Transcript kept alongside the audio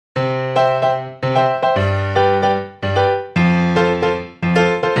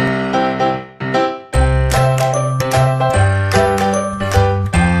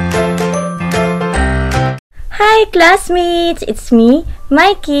Hi classmates, it's me,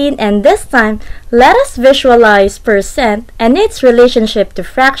 Mykene, and this time, let us visualize percent and its relationship to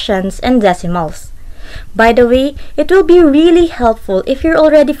fractions and decimals. By the way, it will be really helpful if you're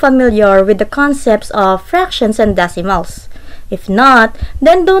already familiar with the concepts of fractions and decimals. If not,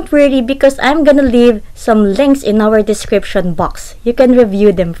 then don't worry because I'm gonna leave some links in our description box. You can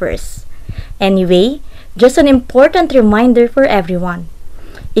review them first. Anyway, just an important reminder for everyone.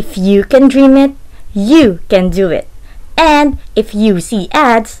 If you can dream it, you can do it. And if you see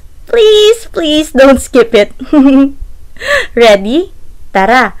ads, please don't skip it. Ready?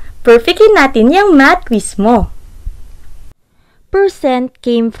 Tara, perfectin natin yung math quiz mo. Percent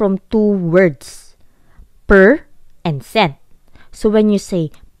came from two words, per and cent. So when you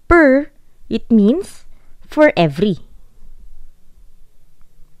say per, it means for every.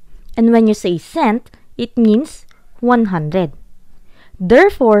 And when you say cent, it means 100.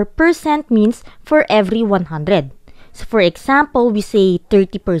 Therefore, percent means for every 100. So for example, we say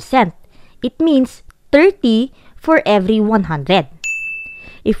 30%. It means 30 for every 100.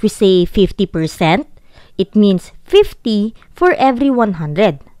 If we say 50%, it means 50 for every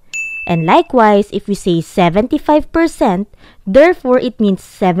 100. And likewise, if we say 75%, therefore it means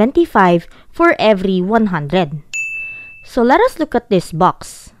 75 for every 100. So let us look at this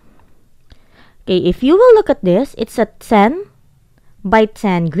box. Okay, if you will look at this, it's a 10 by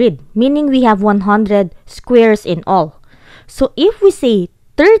 10 grid, meaning we have 100 squares in all. So if we say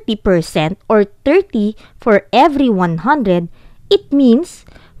 30% or 30 for every 100, it means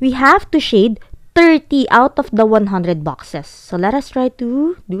we have to shade 30 out of the 100 boxes. So let us try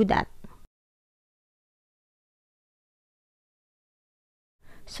to do that.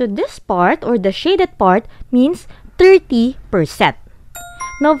 So this part or the shaded part means 30%.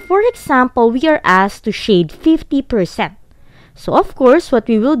 Now for example, we are asked to shade 50%. So of course, what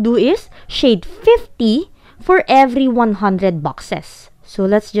we will do is shade 50 for every 100 boxes. So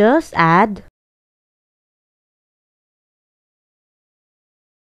let's just add.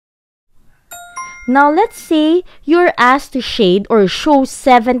 Now let's say you're asked to shade or show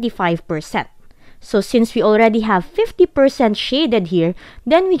 75%. So since we already have 50% shaded here,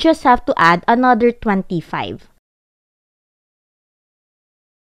 then we just have to add another 25.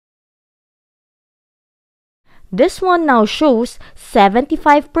 This one now shows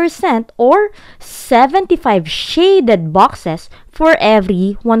 75% or 75 shaded boxes for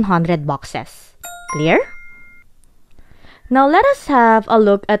every 100 boxes. Clear? Now let us have a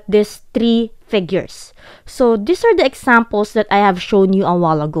look at these three figures. So these are the examples that I have shown you a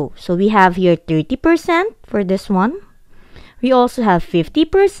while ago. So we have here 30% for this one. We also have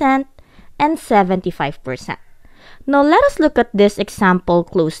 50% and 75%. Now let us look at this example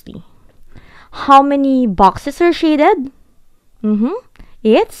closely. How many boxes are shaded?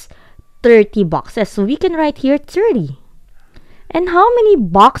 It's 30 boxes. So we can write here 30. And how many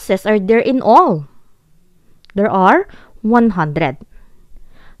boxes are there in all? There are 100.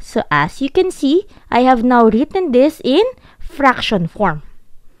 So as you can see, I have now written this in fraction form.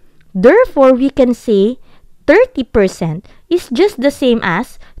 Therefore, we can say 30% is just the same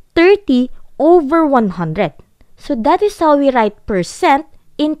as 30 over 100. So that is how we write percent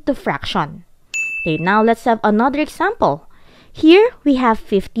into fraction. Okay, now let's have another example. Here we have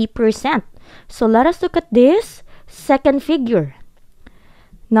 50%. So let us look at this second figure.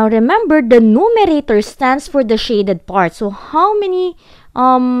 Now remember, the numerator stands for the shaded part. So how many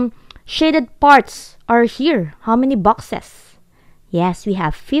shaded parts are here? How many boxes? Yes, we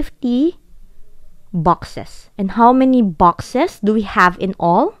have 50 boxes. And how many boxes do we have in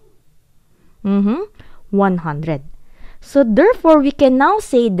all? 100. So therefore, we can now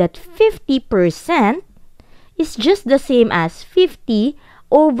say that 50% is just the same as 50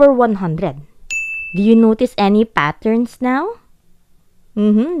 over 100. Do you notice any patterns now?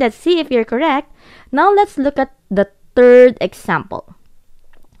 Let's see if you're correct. Now let's look at the third example.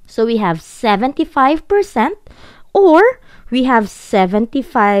 So we have 75% or we have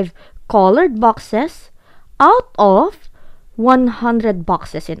 75 colored boxes out of 100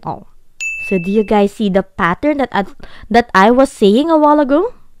 boxes in all. So do you guys see the pattern that I was saying a while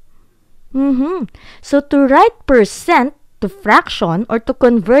ago? So to write percent to fraction or to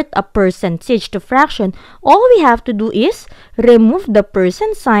convert a percentage to fraction, all we have to do is remove the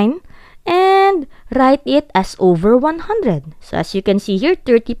percent sign and write it as over 100. So as you can see here,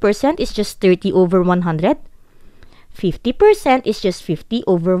 30% is just 30 over 100. 50% is just 50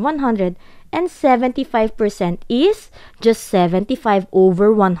 over 100. And 75% is just 75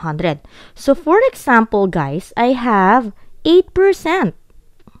 over 100. So for example, guys, I have 8%.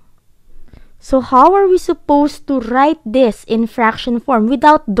 So how are we supposed to write this in fraction form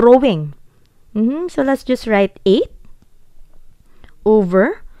without drawing? So let's just write 8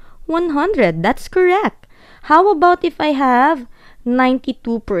 over 100. That's correct. How about if I have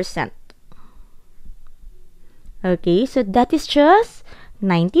 92%? Okay, so that is just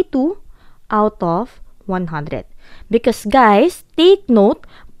 92 out of 100. Because guys, take note,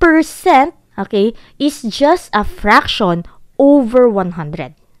 percent, okay, is just a fraction over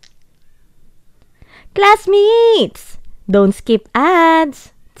 100. Classmates, don't skip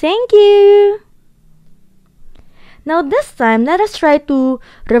ads. Thank you. Now this time, let us try to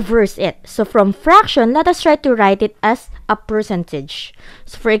reverse it. So from fraction, let us try to write it as a percentage.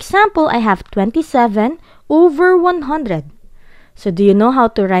 So for example, I have 27 over 100. So do you know how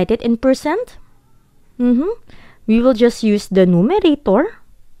to write it in percent? We will just use the numerator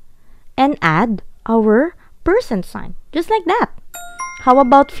and add our percent sign. Just like that. How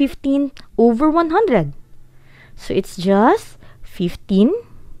about 15 over 100? So it's just 15%.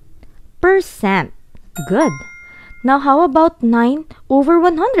 Good. Now how about 9 over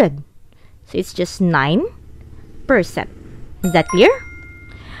 100? So it's just 9%. Is that clear?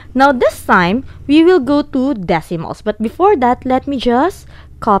 Now this time, we will go to decimals. But before that, let me just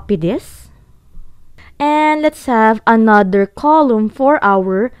copy this. And let's have another column for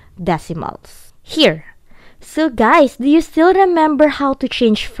our decimals. Here. So guys, do you still remember how to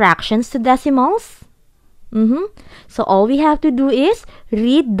change fractions to decimals? So all we have to do is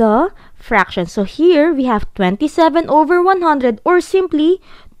read the fraction. So here we have 27 over 100 or simply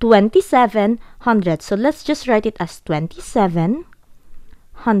 27 hundredths. So let's just write it as 27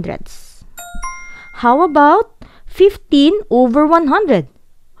 hundredths. How about 15 over 100?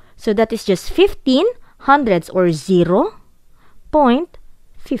 So that is just 15 hundredths or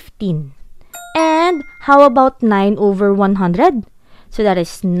 0.15. And how about 9 over 100? So that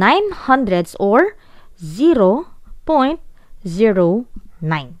is 9 hundredths or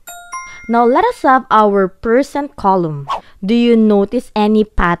 0.09. Now let us have our percent column. Do you notice any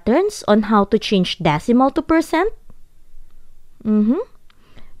patterns on how to change decimal to percent?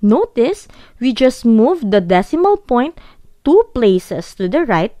 Notice we just moved the decimal point 2 places to the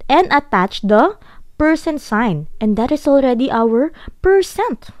right and attach the percent sign, and that is already our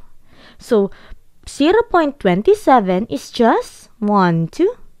percent. So 0.27 is just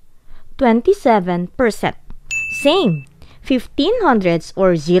 27%. Same. 15 hundredths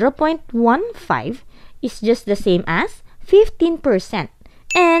or 0.15 is just the same as 15%.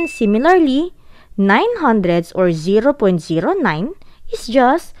 And similarly, 9 hundredths or 0.09 is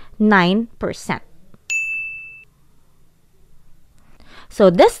just 9%.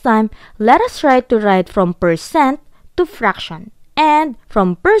 So this time, let us try to write from percent to fraction and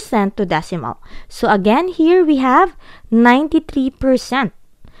from percent to decimal. So again, here we have 93%.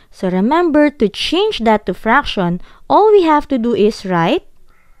 So remember, to change that to fraction, all we have to do is write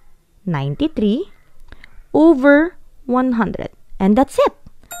 93 over 100. And that's it.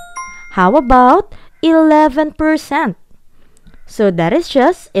 How about 11%? So that is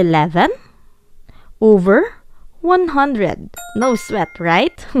just 11 over 100. No sweat,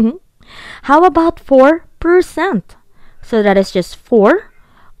 right? How about 4%? So that is just 4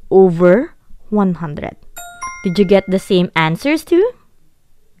 over 100. Did you get the same answers too?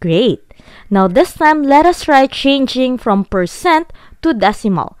 Great. Now this time, let us try changing from percent to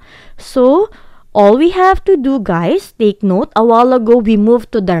decimal. So all we have to do, guys, take note, a while ago we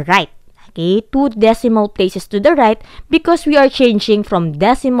moved to the right. Okay, 2 decimal places to the right because we are changing from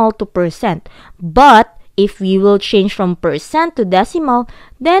decimal to percent. But if we will change from percent to decimal,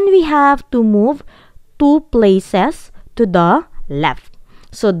 then we have to move 2 places to the left.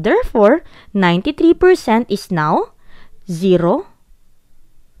 So therefore, 93% is now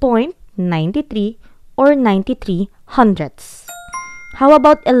 0.93 or 93 hundredths. How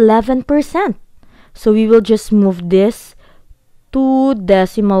about 11%? So we will just move this 2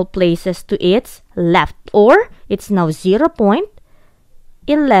 decimal places to its left, or it's now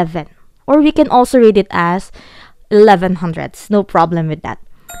 0.11. Or we can also read it as 11 hundredths. No problem with that.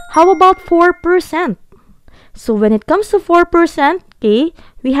 How about 4%? So when it comes to 4%, okay,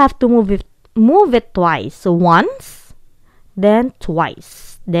 we have to move it twice. So once, then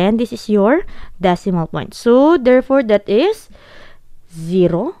twice. Then this is your decimal point. So therefore, that is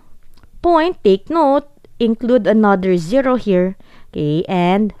 0. Take note, include another 0 here, okay,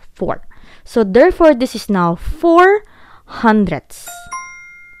 and 4. So therefore, this is now 4 hundredths.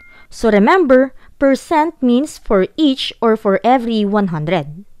 So remember, percent means for each or for every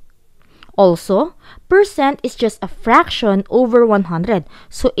 100. Also, percent is just a fraction over 100.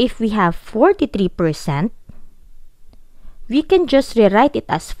 So if we have 43%, we can just rewrite it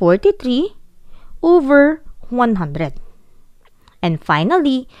as 43 over 100. And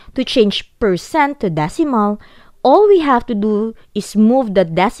finally, to change percent to decimal, all we have to do is move the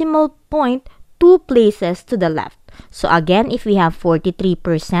decimal point 2 places to the left. So again, if we have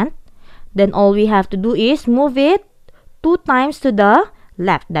 43%, then all we have to do is move it 2 times to the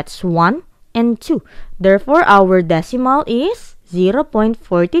left. That's 1 and 2. Therefore, our decimal is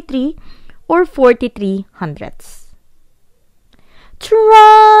 0.43 or 43 hundredths.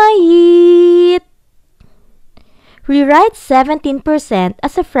 Try it! Rewrite 17%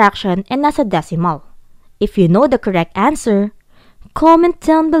 as a fraction and as a decimal. If you know the correct answer, comment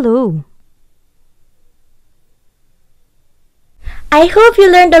down below. I hope you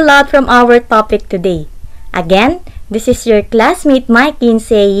learned a lot from our topic today. Again, this is your classmate Mykene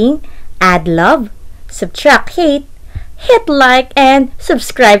saying, add love, subtract hate, hit like, and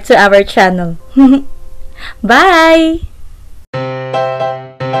subscribe to our channel. Bye!